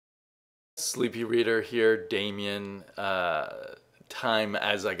Sleepy Reader here, Damien. Time,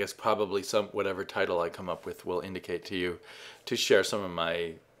 as I guess probably whatever title I come up with will indicate to you, to share some of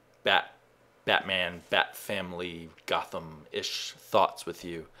my Batman, Bat Family, Gotham-ish thoughts with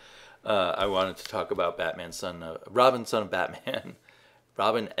you. I wanted to talk about Robin, son of Batman,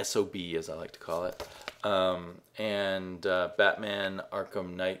 Robin SOB as I like to call it, and Batman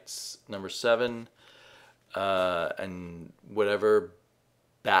Arkham Knights #7, and whatever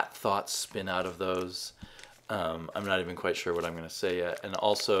bat thoughts spin out of those. I'm not even quite sure what I'm going to say yet. And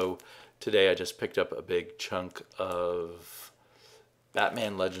also, today I just picked up a big chunk of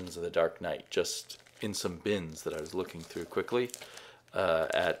Batman Legends of the Dark Knight, just in some bins that I was looking through quickly,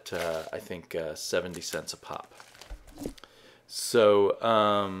 at I think 70 cents a pop. So,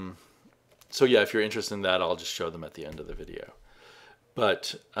 so yeah, if you're interested in that, I'll just show them at the end of the video.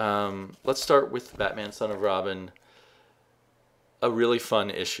 But let's start with Batman, Son of Robin. A really fun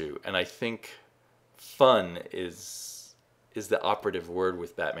issue, and I think fun is the operative word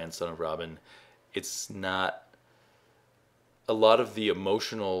with Batman, Son of Robin. It's not a lot of the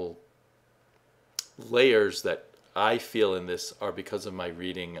emotional layers that I feel in this are because of my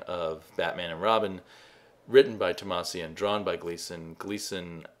reading of Batman and Robin, written by Tomasi and drawn by Gleason.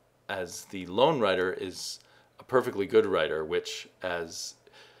 Gleason, as the lone writer, is a perfectly good writer, which, as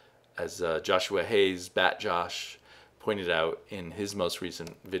Joshua Hayes, Bat Josh, pointed out in his most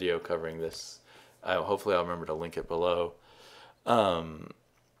recent video covering this. Hopefully I'll remember to link it below.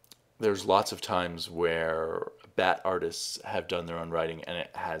 There's lots of times where Bat artists have done their own writing and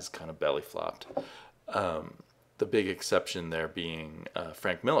it has kind of belly flopped. The big exception there being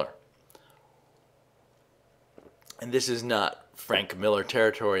Frank Miller. And this is not Frank Miller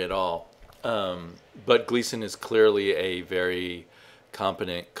territory at all. But Gleason is clearly a very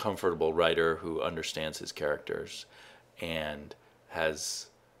competent, comfortable writer who understands his characters and has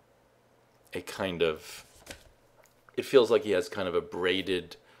a kind of, it feels like he has kind of a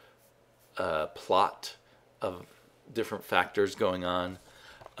braided plot of different factors going on,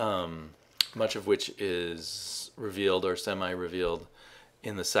 much of which is revealed or semi-revealed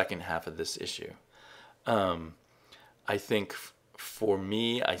in the second half of this issue. I think for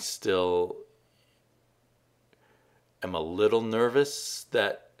me, I still am a little nervous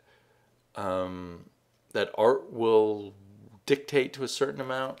that that art will dictate to a certain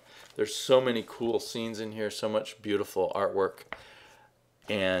amount. There's so many cool scenes in here, so much beautiful artwork,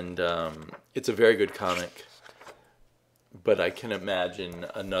 and it's a very good comic. But I can imagine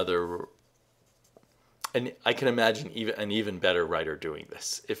I can imagine an even better writer doing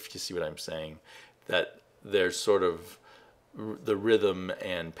this, if you see what I'm saying. That there's sort of the rhythm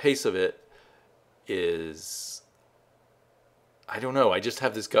and pace of it is, I don't know, I just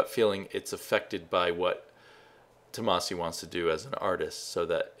have this gut feeling it's affected by what Tomasi wants to do as an artist, so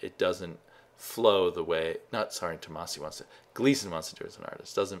that it doesn't flow the way, Gleason wants to do as an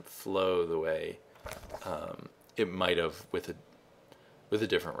artist, doesn't flow the way it might have with a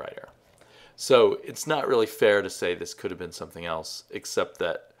different writer. So it's not really fair to say this could have been something else, except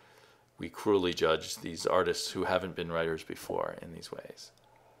that we cruelly judge these artists who haven't been writers before in these ways.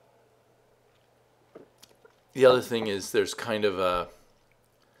 The other thing is there's kind of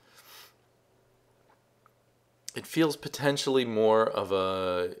it feels potentially more of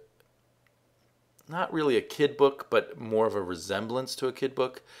a, not really a kid book, but more of a resemblance to a kid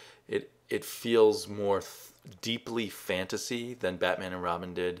book. It feels more deeply fantasy than Batman and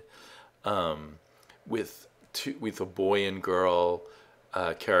Robin did, with a boy and girl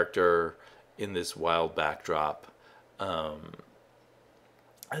character in this wild backdrop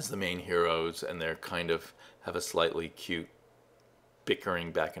as the main heroes, and they're kind of have a slightly cute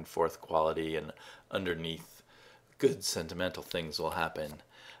bickering back and forth quality, and underneath good sentimental things will happen.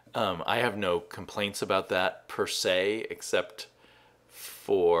 I have no complaints about that per se, except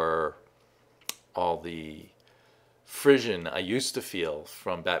for all the frisson I used to feel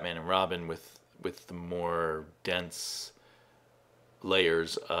from Batman and Robin with the more dense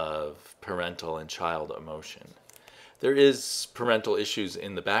layers of parental and child emotion. There is parental issues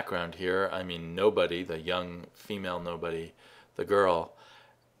in the background here. I mean, nobody, the young female nobody, the girl,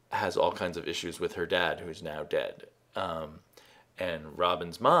 has all kinds of issues with her dad, who's now dead. And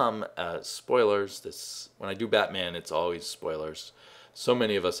Robin's mom, spoilers, when I do Batman, it's always spoilers. So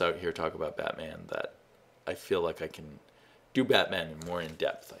many of us out here talk about Batman that I feel like I can do Batman more in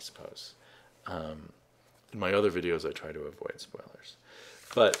depth, I suppose. In my other videos, I try to avoid spoilers.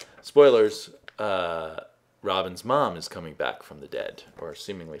 But spoilers, Robin's mom is coming back from the dead, or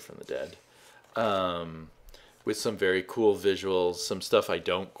seemingly from the dead, with some very cool visuals, some stuff I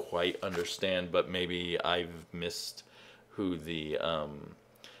don't quite understand, but maybe I've missed who the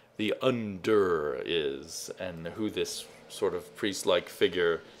the Under is, and who this sort of priest-like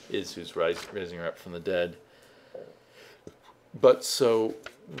figure is who's raising her up from the dead. But so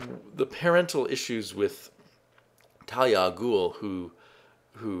the parental issues with Talia al Ghul, who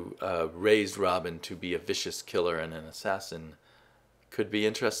raised Robin to be a vicious killer and an assassin, could be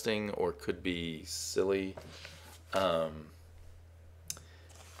interesting or could be silly.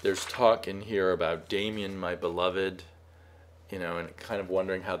 There's talk in here about Damien, my beloved, and kind of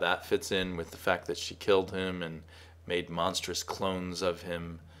wondering how that fits in with the fact that she killed him and made monstrous clones of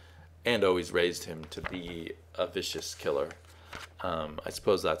him and always raised him to be a vicious killer. I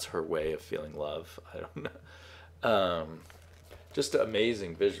suppose that's her way of feeling love. I don't know. Just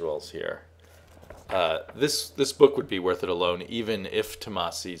amazing visuals here. This book would be worth it alone, even if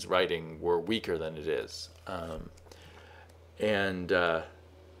Tomasi's writing were weaker than it is.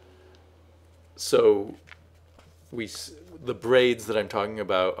 So the braids that I'm talking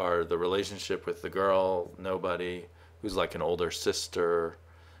about are the relationship with the girl, Nobody, who's like an older sister,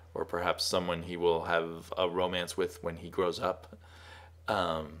 or perhaps someone he will have a romance with when he grows up.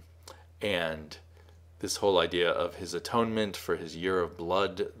 And this whole idea of his atonement for his year of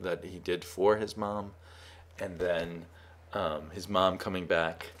blood that he did for his mom, and then his mom coming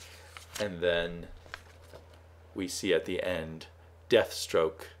back, and then we see at the end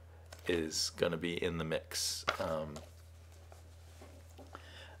Deathstroke is going to be in the mix.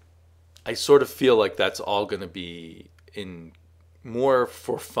 I sort of feel like that's all going to be in more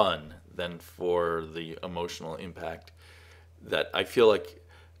for fun than for the emotional impact. That I feel like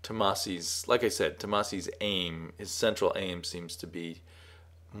Tomasi's, like I said, Tomasi's aim, his central aim seems to be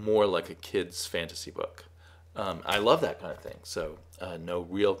more like a kid's fantasy book. I love that kind of thing, so no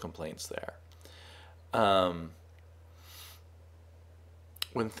real complaints there.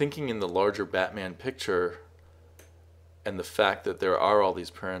 When thinking in the larger Batman picture and the fact that there are all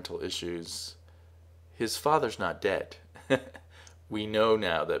these parental issues, his father's not dead. We know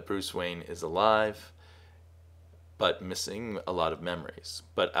now that Bruce Wayne is alive, but missing a lot of memories.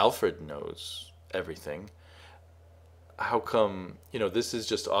 But Alfred knows everything. How come, this is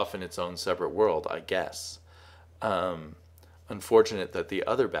just off in its own separate world, I guess. Unfortunate that the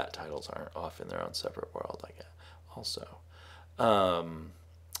other Bat titles aren't off in their own separate world, I guess, also.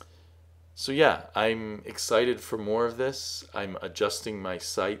 So yeah, I'm excited for more of this. I'm adjusting my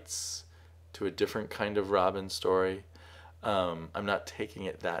sights to a different kind of Robin story. I'm not taking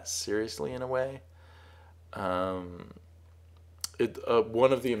it that seriously in a way. One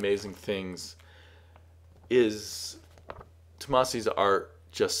of the amazing things is Tomasi's art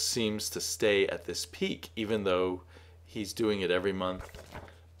just seems to stay at this peak, even though he's doing it every month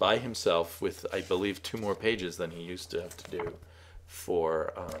by himself with, I believe, 2 more pages than he used to have to do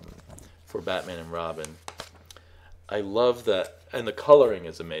for Batman and Robin. I love that, and the coloring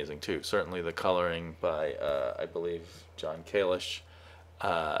is amazing too. Certainly the coloring by, I believe, John Kalish,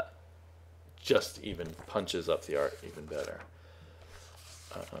 just even punches up the art even better.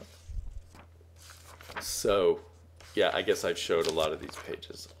 So, yeah, I guess I've showed a lot of these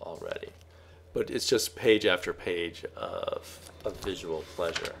pages already. But it's just page after page of visual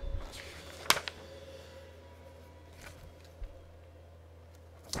pleasure.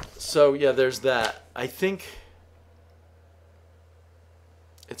 So, yeah, there's that. I think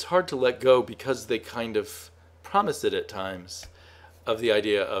it's hard to let go because they kind of promise it at times, of the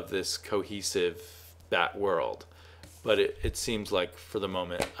idea of this cohesive Bat world. But it seems like, for the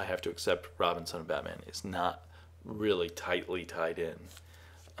moment, I have to accept Robin, Son of Batman is not really tightly tied in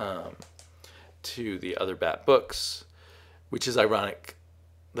to the other Bat books, which is ironic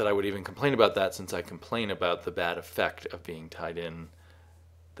that I would even complain about that, since I complain about the bad effect of being tied in,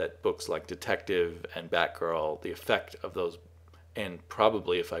 that books like Detective and Batgirl, the effect of those, and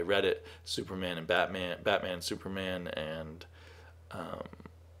probably if I read it, Superman and Batman, Superman, and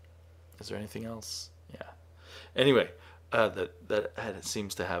is there anything else? Yeah. Anyway, that it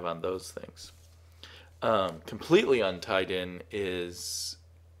seems to have on those things. Completely untied in is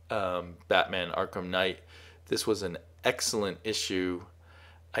Batman Arkham Knight. This was an excellent issue.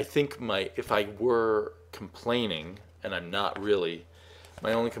 I think if I were complaining, and I'm not really,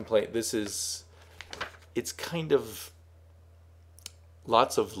 my only complaint, it's kind of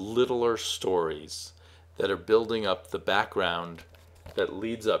lots of littler stories that are building up the background that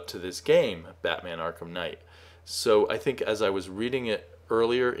leads up to this game, Batman Arkham Knight. So I think as I was reading it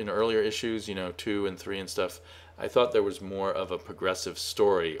in earlier issues, 2 and 3 and stuff, I thought there was more of a progressive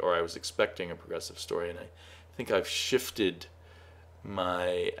story, or I was expecting a progressive story, and I think I've shifted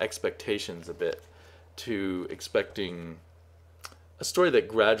my expectations a bit to expecting a story that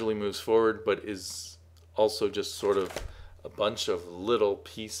gradually moves forward, but is also just sort of a bunch of little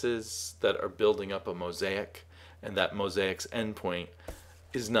pieces that are building up a mosaic, and that mosaic's endpoint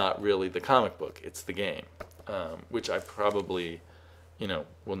is not really the comic book, it's the game, which I probably,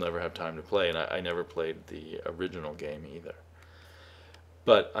 will never have time to play, and I never played the original game either.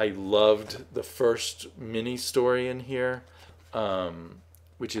 But I loved the first mini story in here,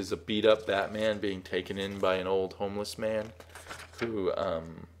 which is a beat up Batman being taken in by an old homeless man who,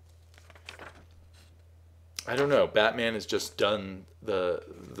 I don't know, Batman is just done, the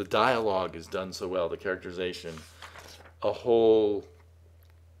dialogue is done so well, the characterization, a whole,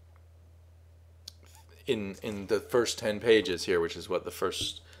 in the first 10 pages here, which is what the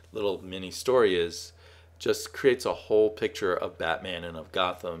first little mini story is, just creates a whole picture of Batman and of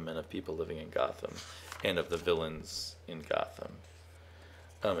Gotham and of people living in Gotham and of the villains in Gotham.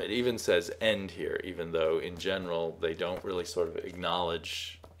 It even says end here, even though in general they don't really sort of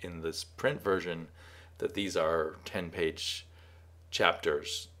acknowledge in this print version that these are 10-page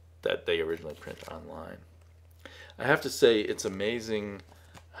chapters that they originally print online. I have to say it's amazing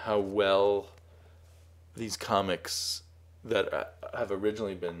how well these comics that have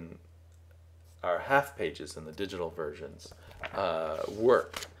originally been our half pages in the digital versions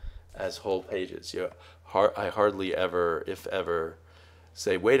work as whole pages. I hardly ever, if ever,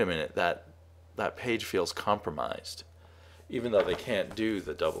 say, wait a minute, that page feels compromised, even though they can't do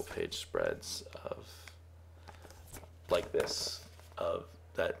the double page spreads of like this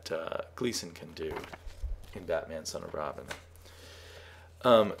that Gleason can do in Batman Son of Robin.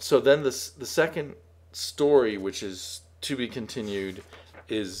 So then the second story, which is to be continued,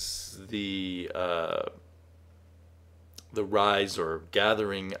 is the rise or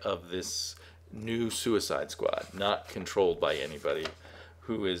gathering of this new Suicide Squad, not controlled by anybody,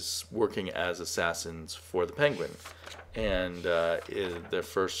 who is working as assassins for the Penguin. And the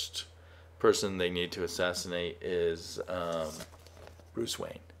first person they need to assassinate is Bruce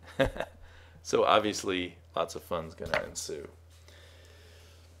Wayne. So obviously lots of fun's going to ensue.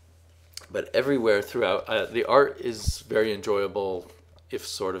 But everywhere throughout, the art is very enjoyable, if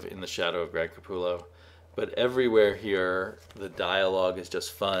sort of in the shadow of Greg Capullo. But everywhere here, the dialogue is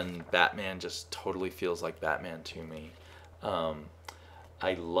just fun. Batman just totally feels like Batman to me.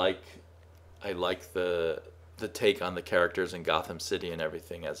 I like the take on the characters in Gotham City and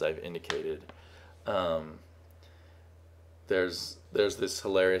everything, as I've indicated. There's this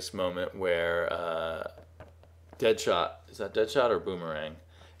hilarious moment where Deadshot, is that Deadshot or Boomerang,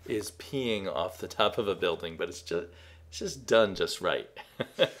 is peeing off the top of a building, but it's just done just right.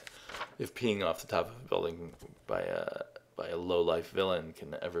 If peeing off the top of a building by a low-life villain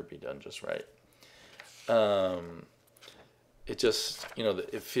can ever be done just right. It just,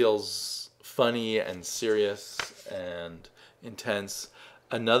 it feels funny and serious and intense.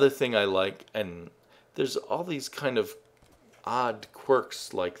 Another thing I like, and there's all these kind of odd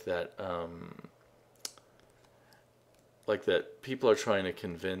quirks like that people are trying to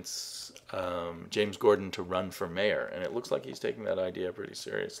convince James Gordon to run for mayor, and it looks like he's taking that idea pretty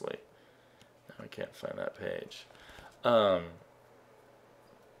seriously. Now I can't find that page.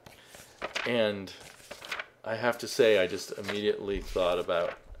 And I have to say, I just immediately thought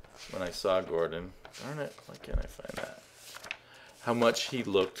about, when I saw Gordon, darn it, why can't I find that? How much he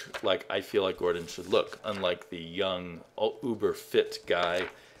looked like I feel like Gordon should look, unlike the young, uber fit guy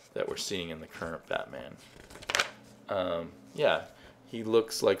that we're seeing in the current Batman. Yeah, he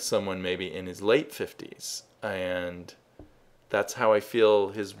looks like someone maybe in his late 50s, and that's how I feel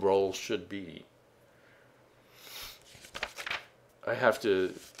his role should be.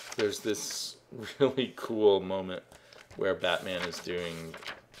 There's this really cool moment where Batman is doing,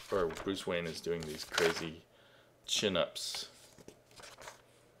 or Bruce Wayne is doing these crazy chin-ups.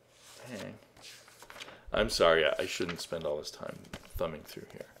 Dang. I'm sorry, I shouldn't spend all this time thumbing through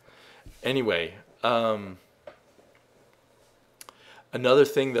here. Anyway, another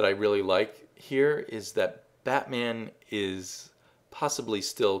thing that I really like here is that Batman is possibly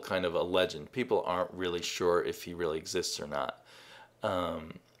still kind of a legend. People aren't really sure if he really exists or not.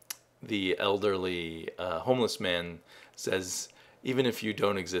 The elderly homeless man says, even if you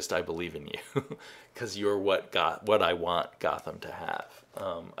don't exist, I believe in you, because you're what I want Gotham to have.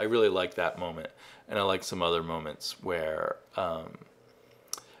 I really like that moment, and I like some other moments where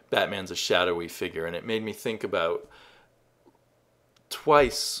Batman's a shadowy figure, and it made me think about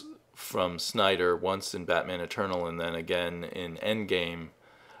twice from Snyder, once in Batman Eternal and then again in Endgame,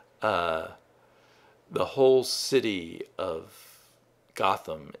 the whole city of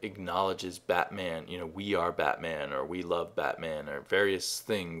Gotham acknowledges Batman, we are Batman, or we love Batman, or various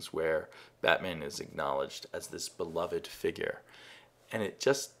things where Batman is acknowledged as this beloved figure. And it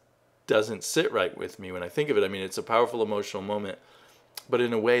just doesn't sit right with me when I think of it. I mean, it's a powerful emotional moment, but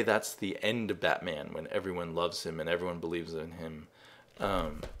in a way, that's the end of Batman, when everyone loves him and everyone believes in him,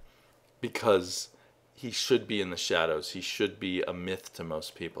 because he should be in the shadows. He should be a myth to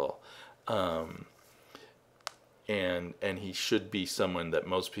most people, and he should be someone that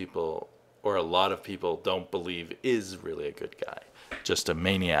most people, or a lot of people, don't believe is really a good guy, just a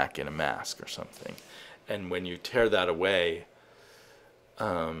maniac in a mask or something. And when you tear that away,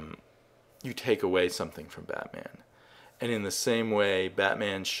 you take away something from Batman. And in the same way,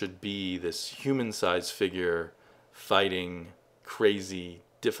 Batman should be this human-sized figure fighting crazy,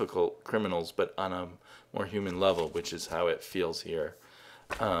 difficult criminals, but on a more human level, which is how it feels here.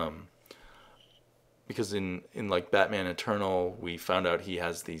 Because in like Batman Eternal, we found out he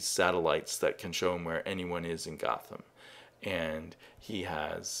has these satellites that can show him where anyone is in Gotham. And he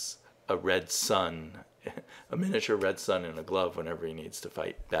has a red sun, a miniature red sun in a glove whenever he needs to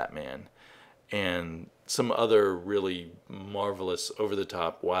fight Batman. And some other really marvelous,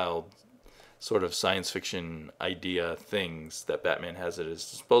 over-the-top, wild sort of science fiction idea things that Batman has at his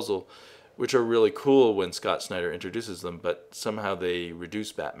disposal, which are really cool when Scott Snyder introduces them, but somehow they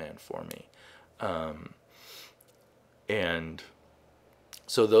reduce Batman for me. And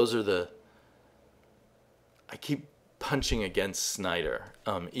so those are the... I keep punching against Snyder,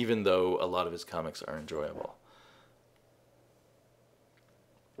 even though a lot of his comics are enjoyable.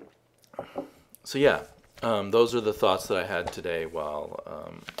 So yeah, those are the thoughts that I had today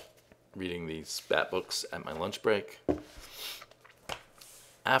while reading these Bat books at my lunch break.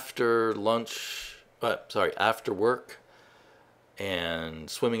 After work and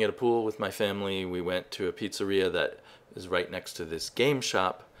swimming at a pool with my family, we went to a pizzeria that is right next to this game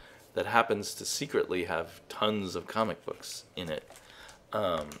shop that happens to secretly have tons of comic books in it,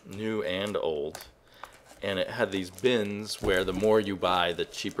 new and old. And it had these bins where the more you buy, the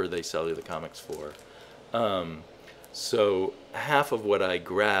cheaper they sell you the comics for. So half of what I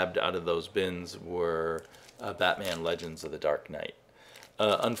grabbed out of those bins were Batman Legends of the Dark Knight.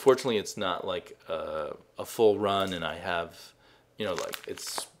 Unfortunately, it's not like a full run, and I have, like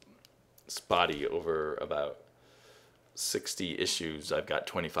it's spotty over about 60 issues. I've got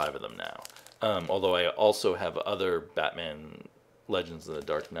 25 of them now. Although I also have other Batman Legends of the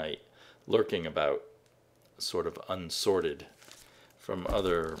Dark Knight lurking about, sort of unsorted from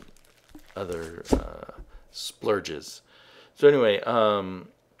other splurges. So anyway,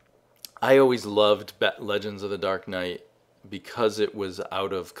 I always loved Legends of the Dark Knight because it was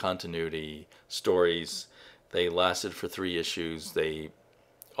out of continuity stories. They lasted for 3 issues. They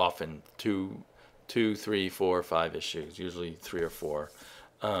often two, 3, 4, 5 issues, usually 3 or 4.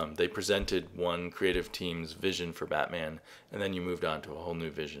 They presented one creative team's vision for Batman, and then you moved on to a whole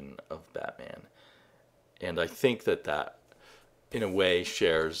new vision of Batman. And I think that, in a way,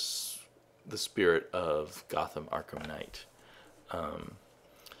 shares the spirit of Gotham Arkham Knight.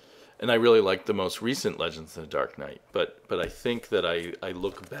 And I really like the most recent Legends of the Dark Knight. But I think that I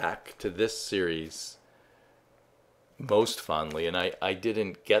look back to this series most fondly. And I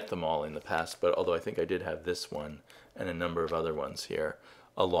didn't get them all in the past, but although I think I did have this one and a number of other ones here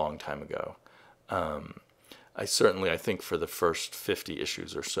a long time ago. I think for the first 50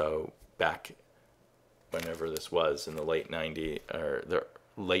 issues or so back whenever this was in the late 90s or the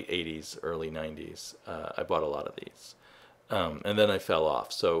late 80s, early 90s, I bought a lot of these. And then I fell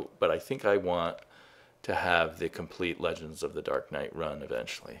off. But I think I want to have the complete Legends of the Dark Knight run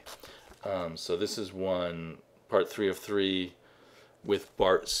eventually. So this is part 3 of 3 with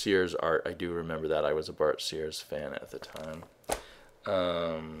Bart Sears art. I do remember that. I was a Bart Sears fan at the time.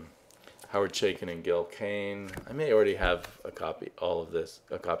 Howard Chaykin and Gil Kane. I may already have a copy of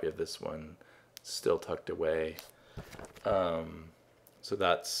this one still tucked away. So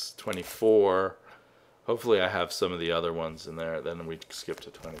that's 24. Hopefully I have some of the other ones in there. Then we skip to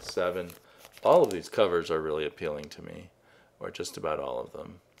 27. All of these covers are really appealing to me, or just about all of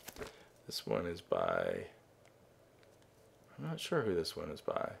them. This one is by... I'm not sure who this one is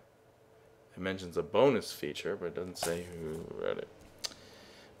by. It mentions a bonus feature, but it doesn't say who wrote it.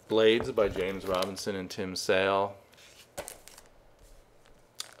 Blades by James Robinson and Tim Sale.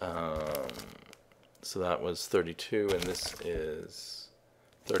 So that was 32, and this is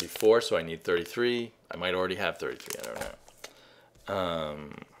 34, so I need 33. I might already have 33, I don't know.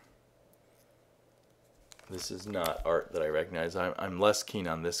 This is not art that I recognize. I'm less keen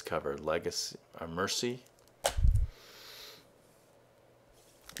on this cover, Legacy, Mercy.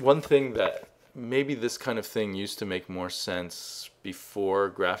 One thing that maybe this kind of thing used to make more sense before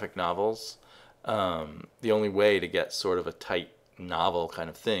graphic novels. The only way to get sort of a tight novel kind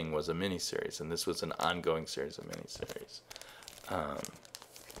of thing was a miniseries, and this was an ongoing series of miniseries.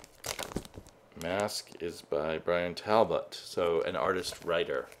 Mask is by Brian Talbot, so an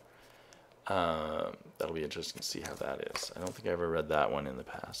artist-writer. That'll be interesting to see how that is. I don't think I ever read that one in the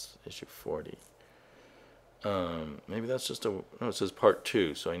past, issue 40. Maybe that's just no, it says part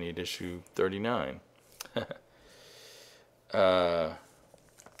 2, so I need issue 39. This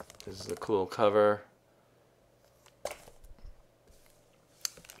is a cool cover.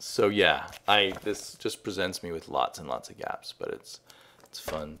 So yeah, this just presents me with lots and lots of gaps, but it's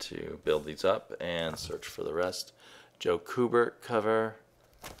fun to build these up and search for the rest. Joe Kubert cover.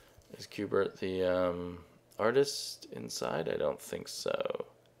 Is Kubert the artist inside? I don't think so.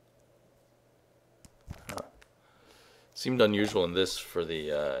 Seemed unusual in this for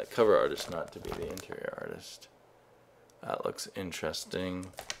the cover artist not to be the interior artist. That looks interesting.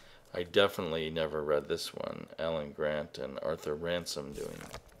 I definitely never read this one. Alan Grant and Arthur Ransom doing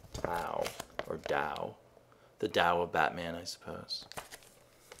Tao, or Tao. The Tao of Batman, I suppose.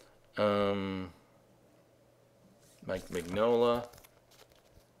 Mike Mignola,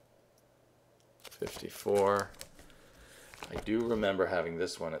 54. I do remember having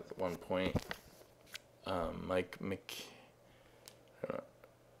this one at one point. Mike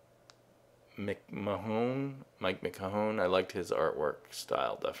McMahon. I liked his artwork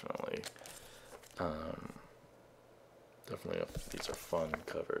style, definitely. Definitely, these are fun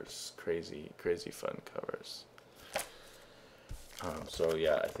covers, crazy fun covers. So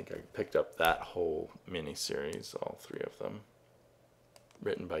yeah, I think I picked up that whole mini-series, all 3 of them,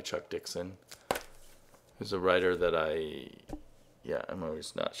 written by Chuck Dixon, who's a writer that I'm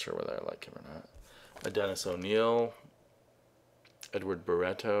always not sure whether I like him or not. Dennis O'Neill, Edward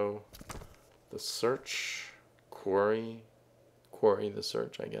Barreto, The Search, Quarry, The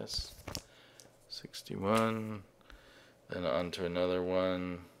Search, I guess, 61, then on to another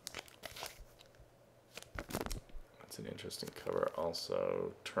one. That's an interesting cover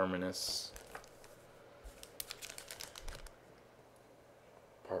also, Terminus,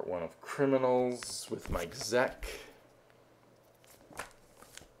 part 1 of Criminals with Mike Zeck.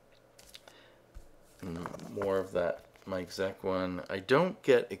 More of that Mike Zeck one. I don't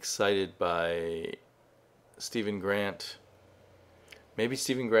get excited by Stephen Grant. Maybe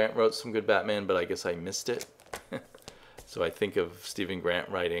Stephen Grant wrote some good Batman, but I guess I missed it. So I think of Stephen Grant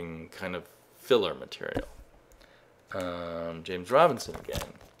writing kind of filler material. James Robinson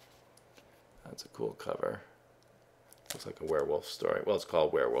again. That's a cool cover. Looks like a werewolf story. Well, it's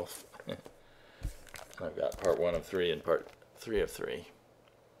called Werewolf. And I've got part 1 of 3 and part 3 of 3.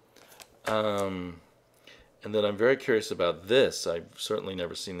 And then I'm very curious about this. I've certainly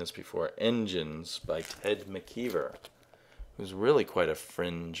never seen this before. Engines by Ted McKeever, who's really quite a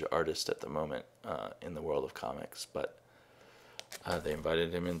fringe artist at the moment in the world of comics. But they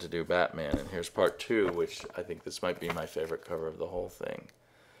invited him in to do Batman. And here's part 2, which I think this might be my favorite cover of the whole thing.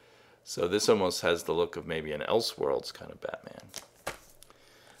 So this almost has the look of maybe an Elseworlds kind of Batman.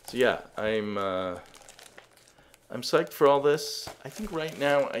 So yeah, I'm psyched for all this. I think right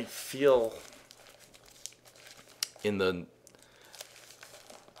now I feel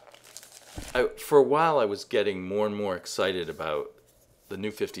for a while I was getting more and more excited about the New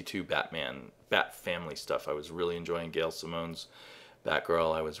 52 Bat Family stuff. I was really enjoying Gail Simone's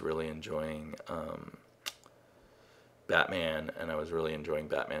Batgirl. I was really enjoying Batman, and I was really enjoying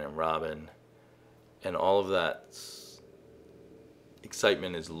Batman and Robin. And all of that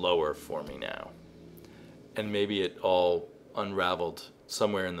excitement is lower for me now. And maybe it all unraveled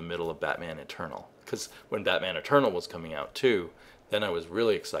somewhere in the middle of Batman Eternal. Because when Batman Eternal was coming out too, then I was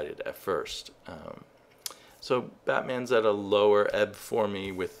really excited at first. So Batman's at a lower ebb for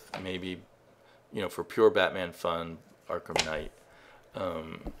me with maybe, for pure Batman fun, Arkham Knight.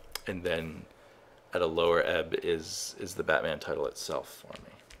 And then at a lower ebb is the Batman title itself for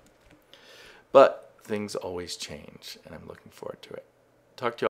me. But things always change, and I'm looking forward to it. Talk to you all.